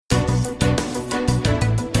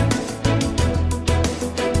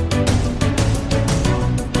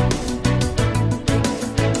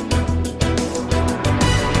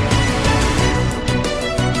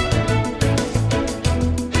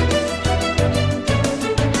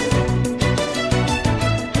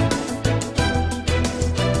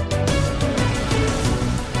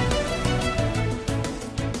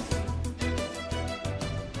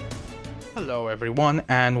everyone,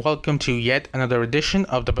 and welcome to yet another edition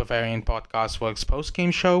of the Bavarian Podcast Works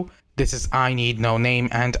Postgame show. This is I Need No Name,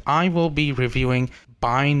 and I will be reviewing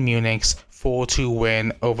Bayern Munich's 4-2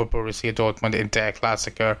 win over Borussia Dortmund in Der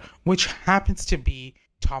Klassiker, which happens to be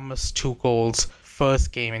Thomas Tuchel's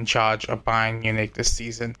first game in charge of Bayern Munich this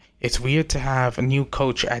season. It's weird to have a new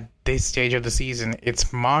coach at this stage of the season.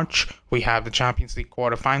 It's March, we have the Champions League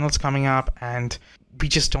quarterfinals coming up, and we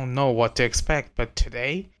just don't know what to expect. But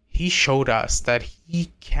today, he showed us that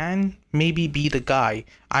he can maybe be the guy.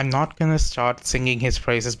 I'm not going to start singing his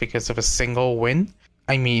praises because of a single win.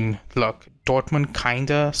 I mean, look, Dortmund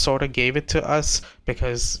kinda sorta gave it to us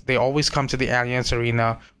because they always come to the Allianz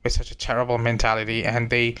Arena with such a terrible mentality, and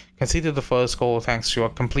they conceded the first goal thanks to a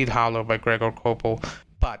complete howler by Gregor Kobel.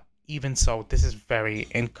 But even so, this is very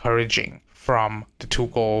encouraging from the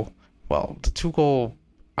Tuchel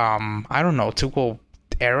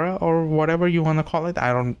era or whatever you want to call it.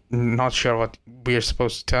 Not sure what we're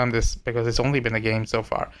supposed to term this because it's only been a game so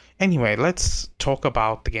far. Anyway, let's talk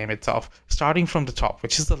about the game itself. Starting from the top,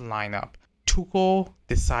 which is the lineup. Tuchel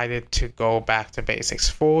decided to go back to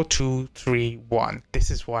basics. 4-2-3-1.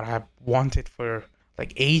 This is what I've wanted for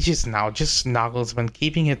like ages now. Just Nagelsmann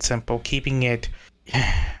keeping it simple, keeping it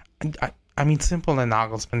simple and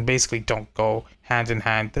Nagelsmann basically don't go hand in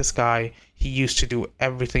hand. This guy, he used to do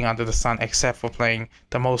everything under the sun except for playing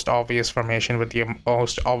the most obvious formation with the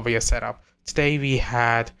most obvious setup. Today we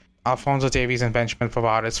had Alphonso Davies and Benjamin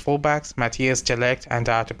Pavard as fullbacks, Matthias de Ligt and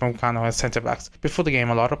Dayot Upamecano as centre-backs. Before the game,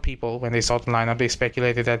 a lot of people, when they saw the lineup, they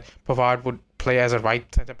speculated that Pavard would play as a right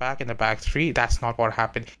centre-back in the back three. That's not what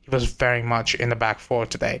happened. He was very much in the back four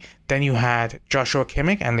today. Then you had Joshua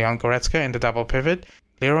Kimmich and Leon Goretzka in the double pivot,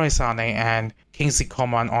 Leroy Sané and Kingsley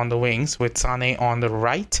Coman on the wings, with Sané on the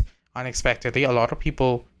right. Unexpectedly, a lot of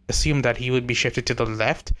people assumed that he would be shifted to the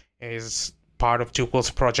left as part of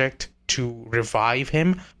Tuchel's project to revive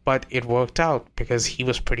him, but it worked out because he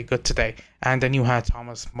was pretty good today. And then you had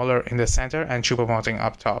Thomas Müller in the center and Choupo-Moting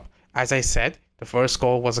up top. As I said, the first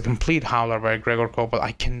goal was a complete howler by Gregor Kobel.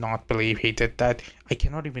 I cannot believe he did that. I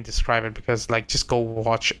cannot even describe it because just go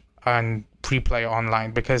watch and pre-play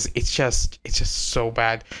online because it's just so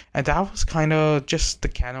bad. And that was kind of just the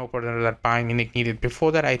can opener that Bayern Munich needed.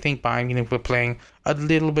 Before that, I think Bayern Munich were playing a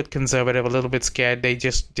little bit conservative, a little bit scared. They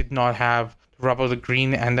just did not have rubber the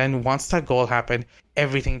green, and then once that goal happened,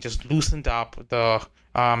 everything just loosened up. The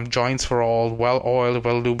joints were all well oiled,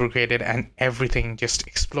 well lubricated, and everything just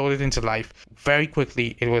exploded into life. Very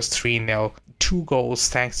quickly, it was 3-0. 2 goals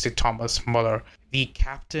thanks to Thomas Müller, the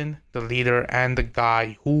captain, the leader, and the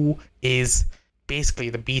guy who is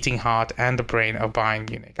basically the beating heart and the brain of Bayern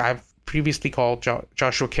Munich. I've previously called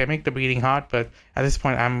Joshua Kimmich the beating heart, but at this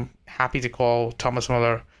point, I'm happy to call Thomas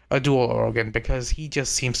Müller a dual organ because he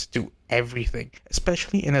just seems to do everything,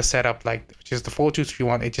 especially in a setup which is the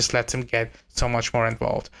 4-2-3-1. It just lets him get so much more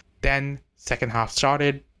involved. Then second half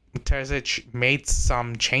started. Terzic made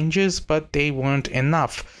some changes, but they weren't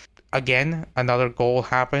enough. Again, another goal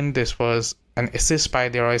happened. This was an assist by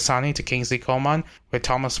Leroy Sané to Kingsley Coman, with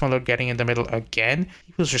Thomas Müller getting in the middle again.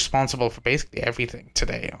 He was responsible for basically everything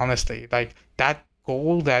today, honestly. That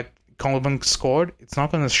goal that Coleman scored, it's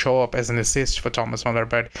not going to show up as an assist for Thomas Müller,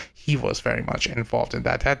 but he was very much involved in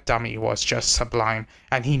that. That dummy was just sublime,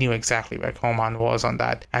 and he knew exactly where Coman was on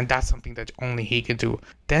that, and that's something that only he could do.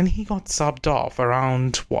 Then he got subbed off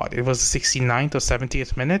around, it was the 69th or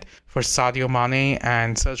 70th minute for Sadio Mane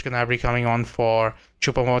and Serge Gnabry coming on for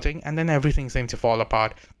Choupo-Moting, and then everything seemed to fall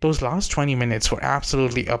apart. Those last 20 minutes were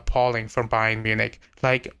absolutely appalling from Bayern Munich.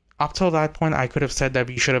 Up till that point, I could have said that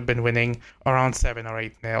we should have been winning around 7 or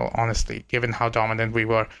 8-0, honestly, given how dominant we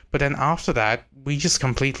were. But then after that, we just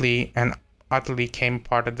completely and utterly came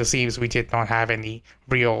apart at the seams. We did not have any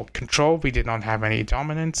real control. We did not have any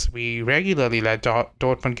dominance. We regularly let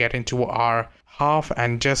Dortmund get into our half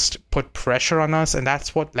and just put pressure on us, and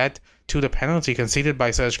that's what led to the penalty conceded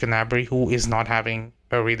by Serge Gnabry, who is not having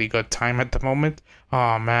a really good time at the moment.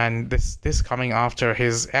 Oh man, this coming after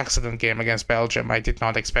his excellent game against Belgium. I did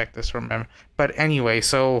not expect this from him. But anyway,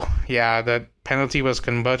 so yeah, the penalty was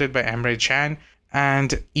converted by Emre Can,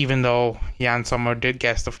 and even though Jan Sommer did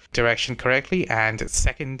guess the direction correctly, and the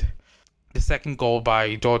second goal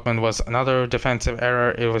by Dortmund was another defensive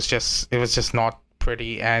error, it was just not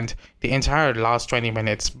pretty, and the entire last 20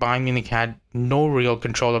 minutes, Bayern Munich had no real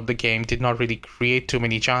control of the game, did not really create too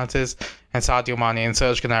many chances, and Sadio Mane and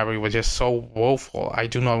Serge Gnabry were just so woeful. I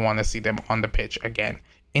do not want to see them on the pitch again.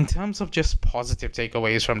 In terms of just positive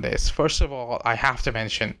takeaways from this, first of all, I have to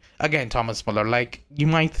mention, again, Thomas Müller. You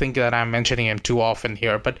might think that I'm mentioning him too often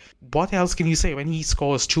here, but what else can you say when he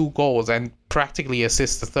scores 2 goals and practically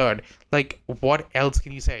assists the third? What else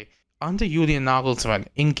can you say? under Julian Nagelsmann,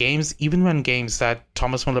 in games, even when games that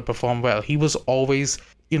Thomas Muller performed well, he was always,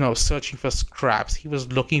 searching for scraps. He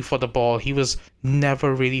was looking for the ball. He was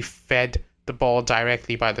never really fed the ball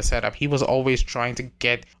directly by the setup. He was always trying to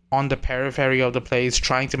get on the periphery of the plays,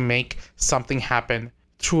 trying to make something happen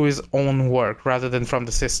through his own work rather than from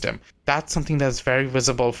the system. That's something that's very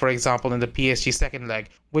visible, for example, in the PSG second leg,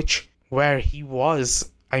 where he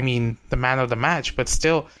was, the man of the match, but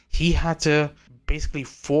still he had to basically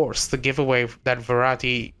force the giveaway that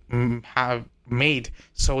Verratti have made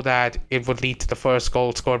so that it would lead to the first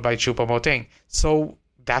goal scored by Choupo-Moting. So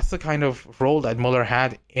that's the kind of role that Muller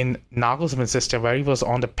had in Nagelsmann's system, where he was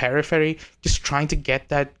on the periphery, just trying to get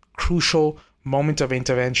that crucial moment of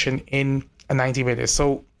intervention in 90 minutes.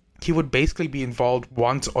 So he would basically be involved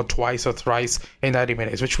once or twice or thrice in 90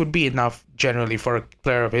 minutes, which would be enough generally for a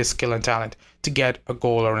player of his skill and talent to get a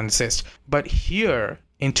goal or an assist. But here,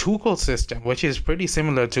 in Tuchel's system, which is pretty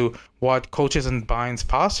similar to what coaches in Bayern's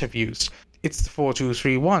past have used, it's the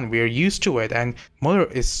 4-2-3-1. We're used to it, and Muller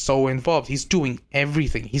is so involved. He's doing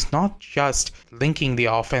everything. He's not just linking the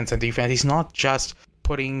offense and defense. He's not just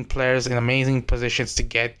putting players in amazing positions to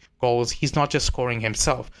get goals. He's not just scoring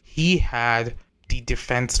himself. He had the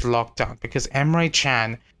defense locked down because Emre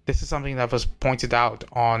Can, this is something that was pointed out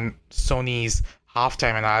on Sony's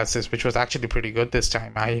halftime analysis, which was actually pretty good this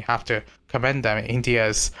time. I have to commend them.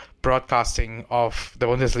 India's broadcasting of the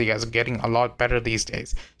Bundesliga is getting a lot better these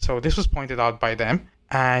days. So this was pointed out by them,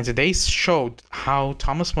 and they showed how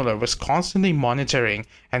Thomas Muller was constantly monitoring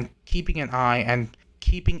and keeping an eye and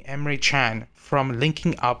keeping Emre Can from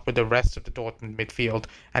linking up with the rest of the Dortmund midfield,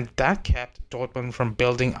 and that kept Dortmund from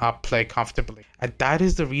building up play comfortably. And that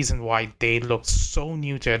is the reason why they looked so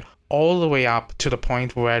neutered all the way up to the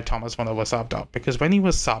point where Thomas Muller was subbed out, because when he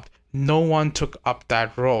was subbed, no one took up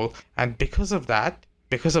that role, and because of that,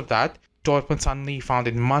 Dortmund suddenly found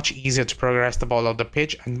it much easier to progress the ball up the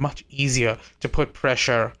pitch and much easier to put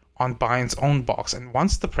pressure on Bayern's own box. And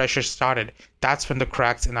once the pressure started, that's when the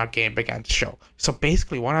cracks in our game began to show. So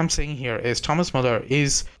basically what I'm saying here is Thomas Muller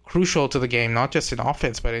is crucial to the game, not just in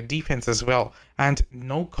offense but in defense as well, and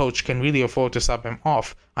no coach can really afford to sub him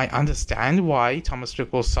off. I understand why Thomas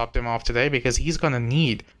Tuchel subbed him off today, because he's going to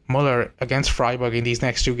need Muller against Freiburg in these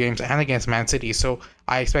next two games and against Man City, so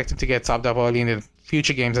I expect him to get subbed off early in the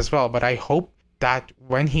future games as well. But I hope that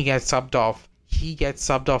when he gets subbed off, he gets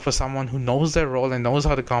subbed off for someone who knows their role and knows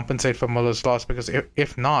how to compensate for Muller's loss, because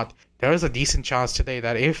if not, there is a decent chance today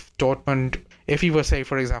that if he was, say,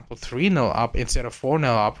 for example, 3-0 up instead of 4-0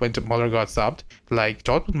 up when Muller got subbed, like,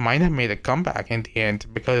 Dortmund might have made a comeback in the end,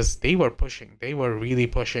 because they were really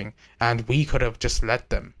pushing, and we could have just let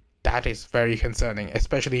them. That is very concerning,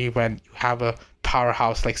 especially when you have a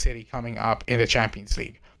powerhouse like City coming up in the Champions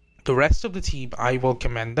League. The rest of the team, I will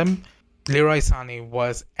commend them. Leroy Sané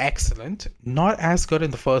was excellent. Not as good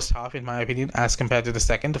in the first half, in my opinion, as compared to the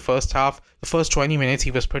second. The first half, the first 20 minutes,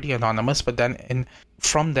 he was pretty anonymous, but then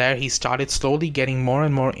from there, he started slowly getting more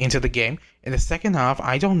and more into the game. In the second half,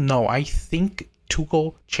 I don't know. I think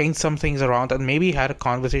Tuchel changed some things around and maybe had a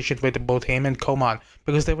conversation with both him and Coman,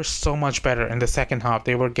 because they were so much better in the second half.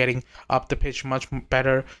 They were getting up the pitch much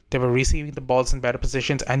better. They were receiving the balls in better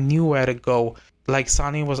positions and knew where to go. Like,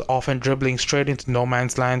 Sané was often dribbling straight into no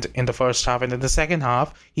man's land in the first half, and in the second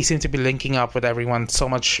half, he seemed to be linking up with everyone so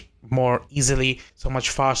much more easily, so much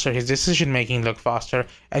faster. His decision making looked faster,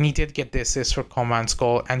 and he did get the assist for Coman's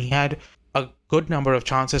goal, and he had a good number of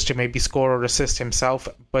chances to maybe score or assist himself,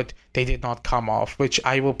 but they did not come off, which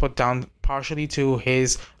I will put down partially to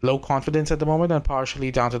his low confidence at the moment and partially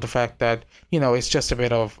down to the fact that, it's just a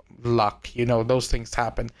bit of luck. Those things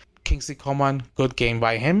happen. Kingsley Coman, good game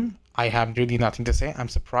by him. I have really nothing to say. I'm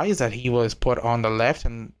surprised that he was put on the left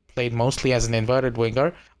and played mostly as an inverted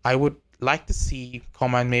winger. I would like to see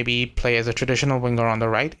Coman maybe play as a traditional winger on the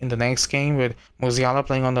right in the next game, with Musiala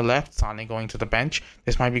playing on the left, Sané going to the bench.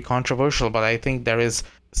 This might be controversial, but I think there is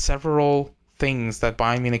several things that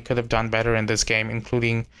Bayern Munich could have done better in this game,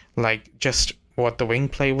 including like just what the wing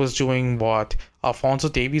play was doing, what Alphonso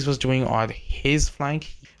Davies was doing on his flank.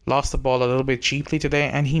 He lost the ball a little bit cheaply today,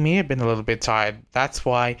 and he may have been a little bit tired. That's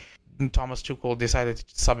why Thomas Tuchel decided to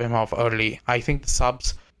sub him off early. I think the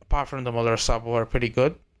subs, apart from the Muller sub, were pretty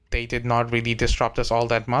good. They did not really disrupt us all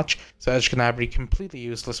that much. Serge Gnabry, completely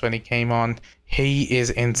useless when he came on. He is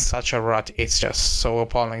in such a rut. It's just so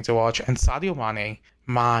appalling to watch. And Sadio Mane,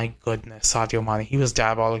 my goodness, Sadio Mane, he was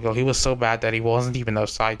diabolical. He was so bad that he wasn't even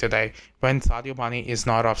offside today. When Sadio Mane is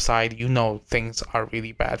not offside, things are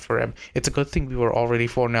really bad for him. It's a good thing we were already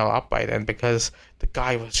 4-0 up by then, because the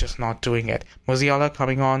guy was just not doing it. Musiala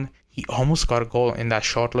coming on, he almost got a goal in that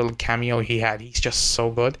short little cameo he had. He's just so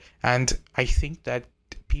good. And I think that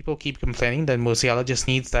people keep complaining that Musiala just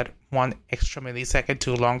needs that one extra millisecond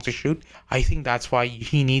too long to shoot, I think that's why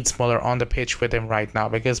he needs Muller on the pitch with him right now,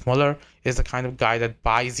 because Muller is the kind of guy that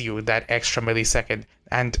buys you that extra millisecond.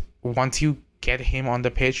 And once you get him on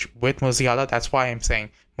the pitch with Musiala, that's why I'm saying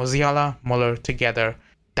Musiala, Muller together,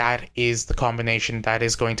 that is the combination that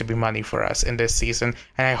is going to be money for us in this season,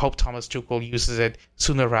 and I hope Thomas Tuchel uses it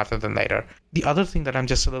sooner rather than later. The other thing that I'm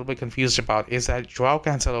just a little bit confused about is that Joao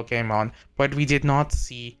Cancelo came on, but we did not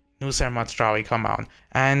see Nusser Mazraoui come on.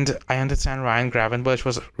 And I understand Ryan Gravenberch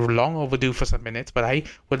was long overdue for some minutes, but I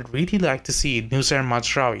would really like to see Nusser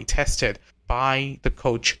Mazraoui tested by the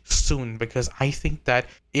coach soon, because I think that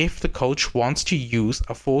if the coach wants to use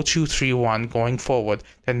a 4-2-3-1 going forward,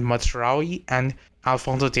 then Mazraoui and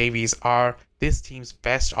Alphonso Davies are this team's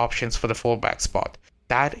best options for the fullback spot.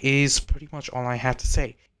 That is pretty much all I have to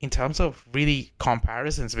say. In terms of really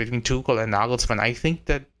comparisons between Tuchel and Nagelsmann, I think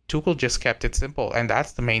that Tuchel just kept it simple, and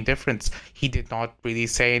that's the main difference. He did not really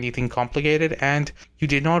say anything complicated, and you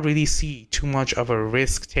did not really see too much of a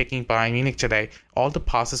risk-taking by Munich today. All the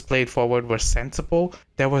passes played forward were sensible.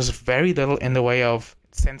 There was very little in the way of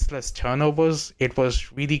senseless turnovers. It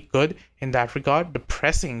was really good in that regard. The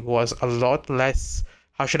pressing was a lot less,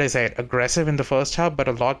 how should I say it, aggressive in the first half, but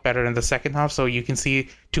a lot better in the second half. So you can see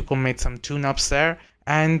Tuchel made some tune-ups there,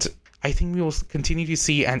 and I think we will continue to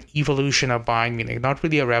see an evolution of Bayern Munich. Not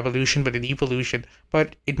really a revolution, but an evolution.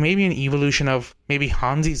 But it may be an evolution of maybe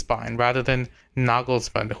Hansi's Bayern rather than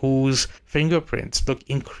Nagelsmann, whose fingerprints look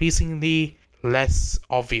increasingly less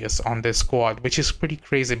obvious on this squad, which is pretty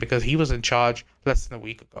crazy because he was in charge less than a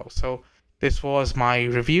week ago. So this was my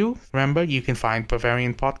review. Remember, you can find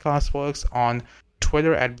Bavarian Podcast Works on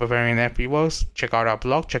Twitter at Bavarian FBWorks. Check out our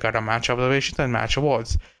blog, check out our match observations and match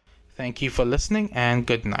awards. Thank you for listening, and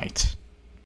good night.